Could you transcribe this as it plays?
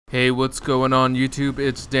Hey, what's going on YouTube?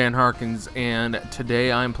 It's Dan Harkinz, and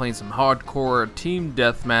today I'm playing some hardcore team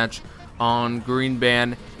deathmatch on Green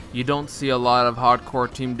Band. You don't see a lot of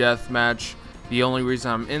hardcore team deathmatch. The only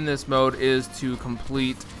reason I'm in this mode is to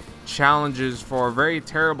complete challenges for a very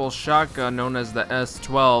terrible shotgun known as the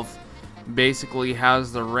S12. Basically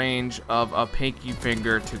has the range of a pinky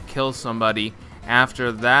finger to kill somebody.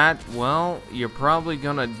 After that, well, you're probably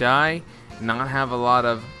gonna die, not have a lot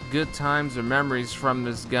of good times or memories from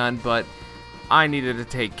this gun, but I needed to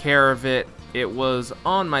take care of it. It was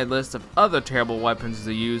on my list of other terrible weapons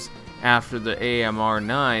to use after the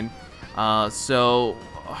AMR9. So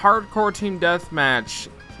hardcore team deathmatch,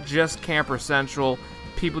 just camper central.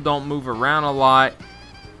 People don't move around a lot.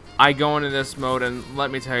 I go into this mode and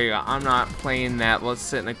let me tell you, I'm not playing that let's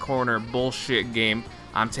sit in a corner bullshit game.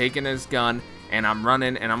 I'm taking this gun and I'm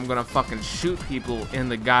running and I'm gonna fucking shoot people in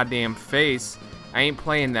the goddamn face. I ain't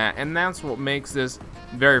playing that, and that's what makes this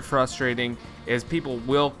very frustrating, is people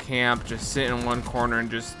will camp, just sit in one corner,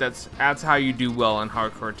 and just that's how you do well in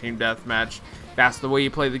hardcore team deathmatch. That's the way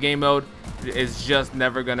you play the game mode. It's just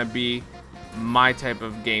never gonna be my type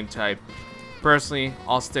of game type. Personally,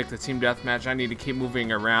 I'll stick to team deathmatch. I need to keep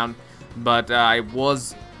moving around, but I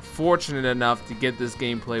was fortunate enough to get this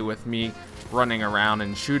gameplay with me running around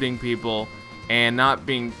and shooting people, and not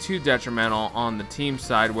being too detrimental on the team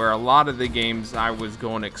side, where a lot of the games I was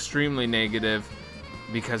going extremely negative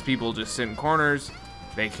because people just sit in corners,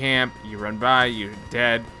 they camp, you run by, you're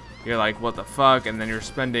dead, you're like, what the fuck, and then you're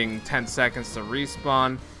spending 10 seconds to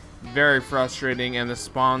respawn. Very frustrating, and the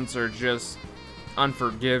spawns are just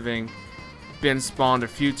unforgiving. Been spawned a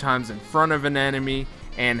few times in front of an enemy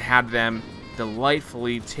and had them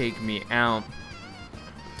delightfully take me out.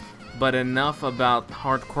 But enough about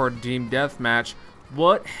hardcore team deathmatch.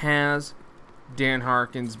 What has Dan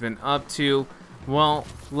Harkinz been up to? Well,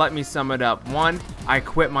 let me sum it up. One, I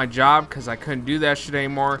quit my job because I couldn't do that shit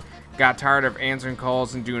anymore. Got tired of answering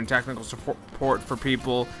calls and doing technical support for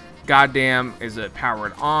people. Goddamn, is it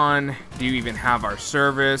powered on? Do you even have our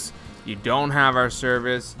service? You don't have our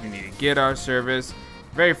service. You need to get our service.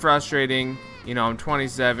 Very frustrating. You know, I'm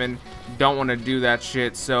 27. Don't want to do that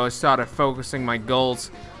shit. So I started focusing my goals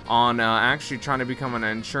on actually trying to become an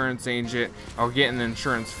insurance agent or get in the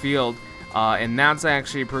insurance field, and that's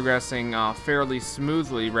actually progressing fairly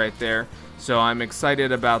smoothly right there. So I'm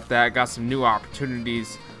excited about that. Got some new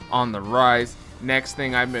opportunities on the rise. Next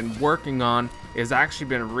thing I've been working on is actually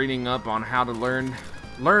been reading up on how to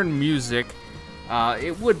learn music.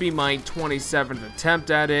 It would be my 27th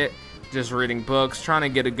attempt at it, just reading books, trying to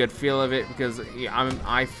get a good feel of it, because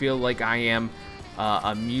I feel like I am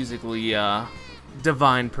a musically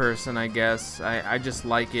divine person, I guess. I just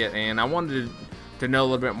like it, and I wanted to know a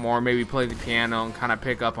little bit more, maybe play the piano and kind of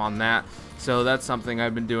pick up on that. So that's something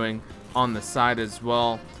I've been doing on the side as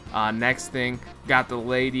well. Next thing, got the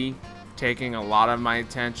lady taking a lot of my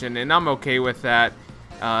attention, and I'm okay with that.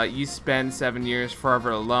 You spend 7 years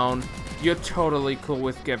forever alone, you're totally cool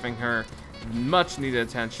with giving her much needed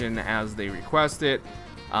attention as they request it.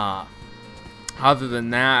 Other than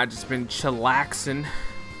that, I've just been chillaxing.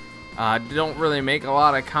 Don't really make a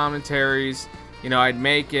lot of commentaries. You know, I'd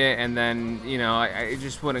make it and then, you know, I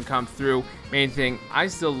just wouldn't come through. Main thing, I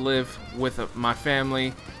still live with my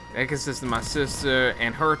family. It consists of my sister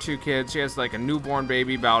and her 2 kids. She has like a newborn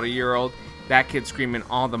baby, about a year-old. That kid's screaming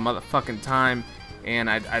all the motherfucking time, and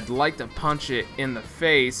I'd like to punch it in the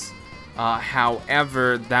face.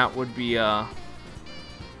 However, that would be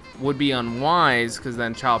unwise, because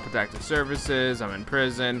then Child Protective Services, I'm in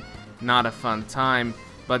prison, not a fun time.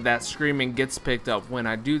 But that screaming gets picked up when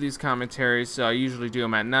I do these commentaries, so I usually do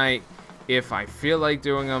them at night. If I feel like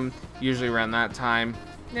doing them, usually around that time,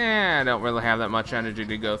 I don't really have that much energy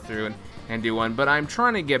to go through and do one. But I'm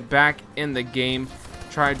trying to get back in the game,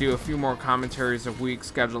 try to do a few more commentaries a week,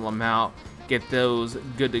 schedule them out, get those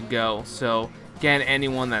good to go. So again,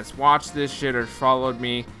 anyone that's watched this shit or followed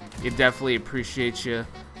me, it definitely appreciate you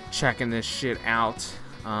checking this shit out.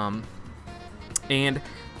 And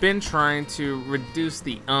been trying to reduce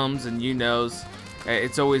the ums and you knows.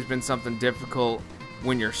 It's always been something difficult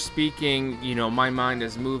when you're speaking. You know, my mind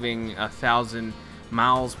is moving 1,000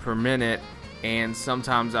 miles per minute, and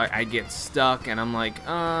sometimes I get stuck and I'm like,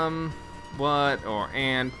 what, or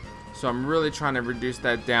and. So I'm really trying to reduce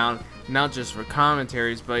that down, not just for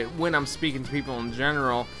commentaries, but when I'm speaking to people in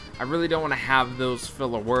general. I really don't want to have those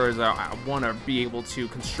filler words. I want to be able to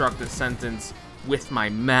construct a sentence with my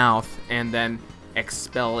mouth and then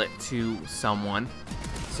expel it to someone.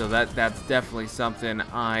 So that's definitely something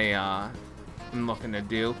I am looking to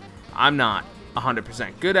do. I'm not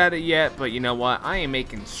 100% good at it yet, but you know what, I am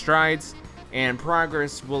making strides, and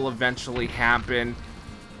progress will eventually happen.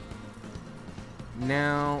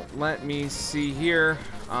 Now, let me see here.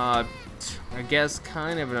 I guess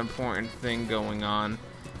kind of an important thing going on.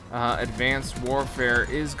 Advanced Warfare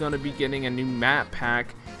is going to be getting a new map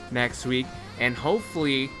pack next week, and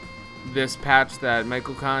hopefully this patch that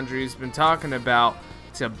Michael Condry's been talking about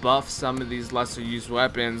to buff some of these lesser used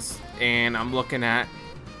weapons, and I'm looking at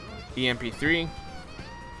EMP3,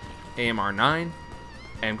 AMR9,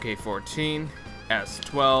 MK14,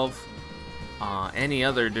 S12, any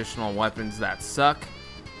other additional weapons that suck.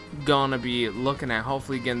 Gonna be looking at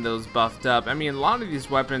hopefully getting those buffed up. I mean, a lot of these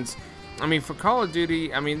weapons, I mean, for Call of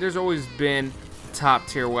Duty, I mean, there's always been top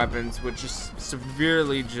tier weapons which is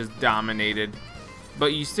severely just dominated, but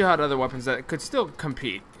you still had other weapons that could still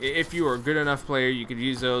compete. If you were a good enough player, you could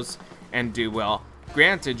use those and do well.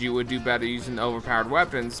 Granted, you would do better using overpowered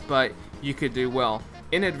weapons, but you could do well.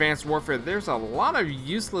 In Advanced Warfare, there's a lot of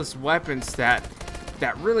useless weapons that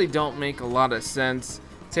really don't make a lot of sense.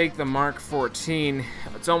 Take the Mark 14,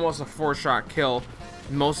 it's almost a 4-shot kill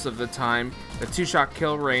most of the time. The 2-shot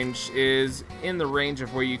kill range is in the range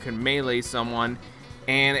of where you can melee someone,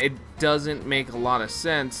 and it doesn't make a lot of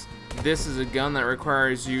sense. This is a gun that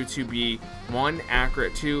requires you to be 1,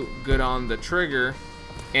 accurate, 2, good on the trigger,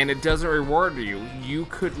 and it doesn't reward you. You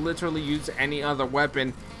could literally use any other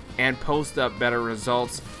weapon and post up better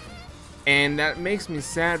results. And that makes me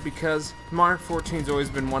sad because Mark 14's always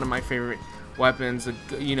been one of my favorite weapons,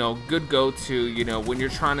 you know, good go-to, you know, when you're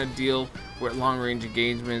trying to deal with long-range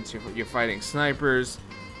engagements, you're fighting snipers,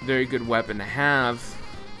 very good weapon to have.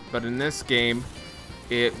 But in this game,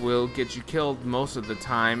 it will get you killed most of the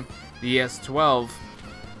time. The S12,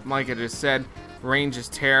 like I just said, range is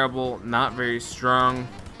terrible, not very strong.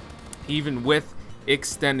 Even with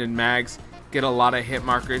extended mags, get a lot of hit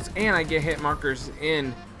markers, and I get hit markers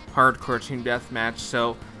in Hardcore Team Deathmatch,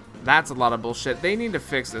 so that's a lot of bullshit. They need to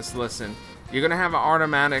fix this. Listen, you're gonna have an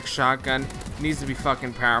automatic shotgun, it needs to be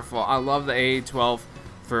fucking powerful. I love the AA-12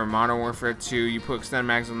 for Modern Warfare 2. You put extended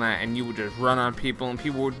mags on that and you would just run on people, and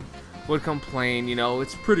people would complain, you know,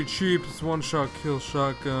 it's pretty cheap, it's 1-shot kill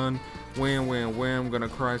shotgun, wham wham wham, gonna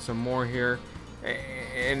cry some more here.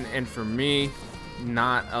 And for me,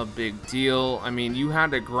 not a big deal. I mean, you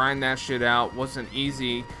had to grind that shit out, wasn't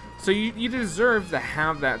easy. So you deserve to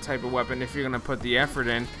have that type of weapon if you're going to put the effort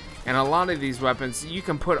in. And a lot of these weapons, you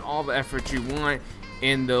can put all the effort you want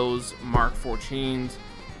in those Mark 14s,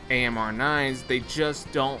 AMR9s. They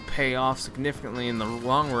just don't pay off significantly in the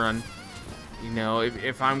long run. You know,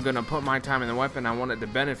 if I'm going to put my time in the weapon, I want it to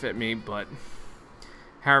benefit me. But,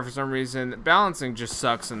 however, for some reason, balancing just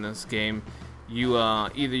sucks in this game. You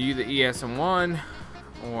either use the ESM1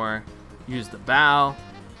 or use the BAL.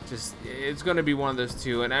 Just, it's going to be one of those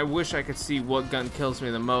two, and I wish I could see what gun kills me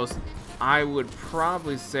the most. I would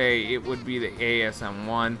probably say it would be the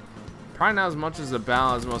ASM1. Probably not as much as the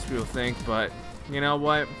BAL as most people think, but you know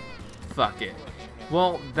what? Fuck it.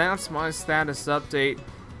 Well, that's my status update.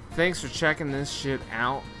 Thanks for checking this shit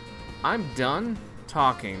out. I'm done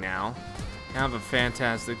talking now. Have a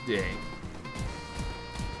fantastic day.